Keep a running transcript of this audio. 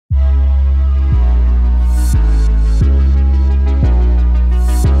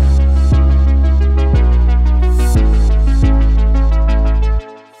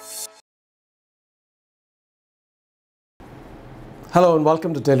Hello and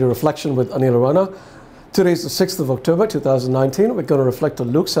welcome to Daily Reflection with Aneel Aranha. Today is the 6th of October 2019. We're going to reflect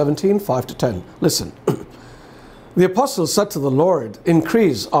on Luke 17, 5-10. Listen. The apostles said to the Lord,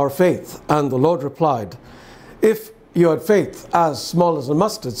 "Increase our faith." And the Lord replied, "If you had faith as small as a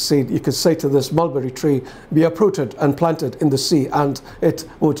mustard seed, you could say to this mulberry tree, 'Be uprooted and planted in the sea,' and it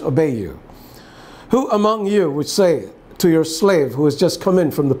would obey you. Who among you would say to your slave who has just come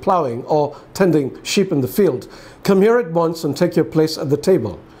in from the plowing or tending sheep in the field, 'Come here at once and take your place at the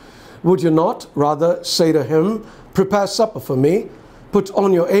table'? Would you not rather say to him, 'Prepare supper for me, put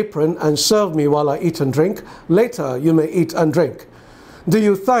on your apron and serve me while I eat and drink. Later you may eat and drink'? Do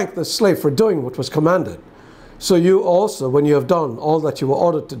you thank the slave for doing what was commanded? So you also, when you have done all that you were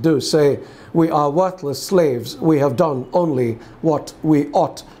ordered to do, say, 'We are worthless slaves. We have done only what we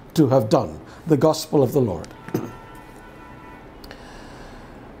ought to have done.'" The Gospel of the Lord.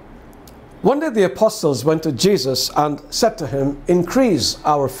 One day the apostles went to Jesus and said to him, "Increase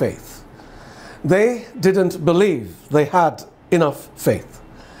our faith." They didn't believe they had enough faith.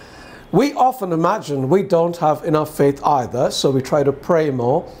 We often imagine we don't have enough faith either, so we try to pray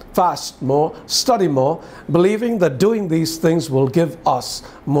more, fast more, study more, believing that doing these things will give us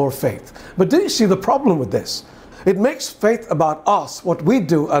more faith. But do you see the problem with this? It makes faith about us, what we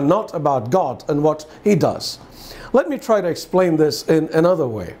do, and not about God and what He does. Let me try to explain this in another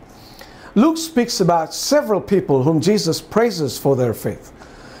way. Luke speaks about several people whom Jesus praises for their faith.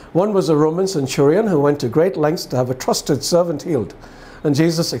 One was a Roman centurion who went to great lengths to have a trusted servant healed. And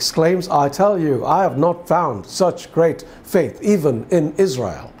Jesus exclaims, "I tell you, I have not found such great faith even in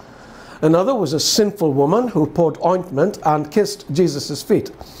Israel." Another was a sinful woman who poured ointment and kissed Jesus'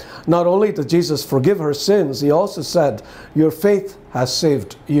 feet. Not only did Jesus forgive her sins, He also said, "Your faith has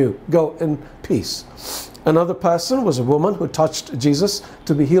saved you. Go in peace." Another person was a woman who touched Jesus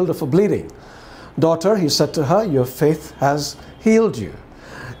to be healed of a bleeding. "Daughter," He said to her, "your faith has healed you."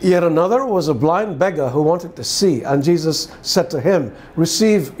 Yet another was a blind beggar who wanted to see, and Jesus said to him,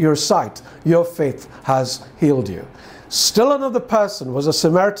 "Receive your sight. Your faith has healed you." Still another person was a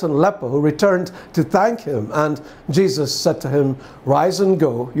Samaritan leper who returned to thank Him, and Jesus said to him, "Rise and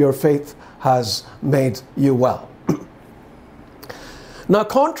go. Your faith has made you well." Now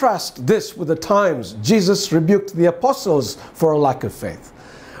contrast this with the times Jesus rebuked the apostles for a lack of faith.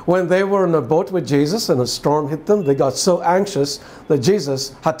 When they were in a boat with Jesus and a storm hit them, they got so anxious that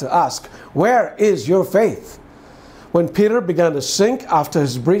Jesus had to ask, "Where is your faith?" When Peter began to sink after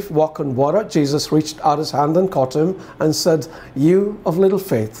his brief walk on water, Jesus reached out His hand and caught him and said, "You of little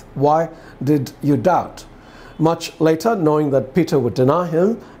faith, why did you doubt?" Much later, knowing that Peter would deny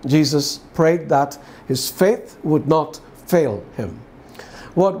Him, Jesus prayed that his faith would not fail him.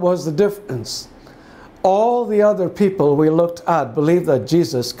 What was the difference? All the other people we looked at believed that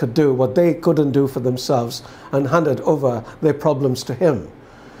Jesus could do what they couldn't do for themselves and handed over their problems to Him.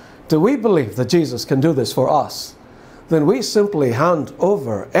 Do we believe that Jesus can do this for us? Then we simply hand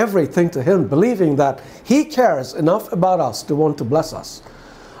over everything to Him, believing that He cares enough about us to want to bless us.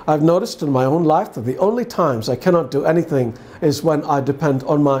 I've noticed in my own life that the only times I cannot do anything is when I depend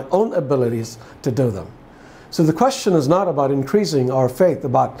on my own abilities to do them. So the question is not about increasing our faith,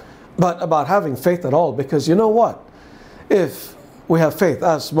 but about having faith at all. Because you know what? If we have faith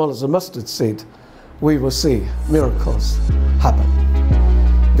as small as a mustard seed, we will see miracles happen.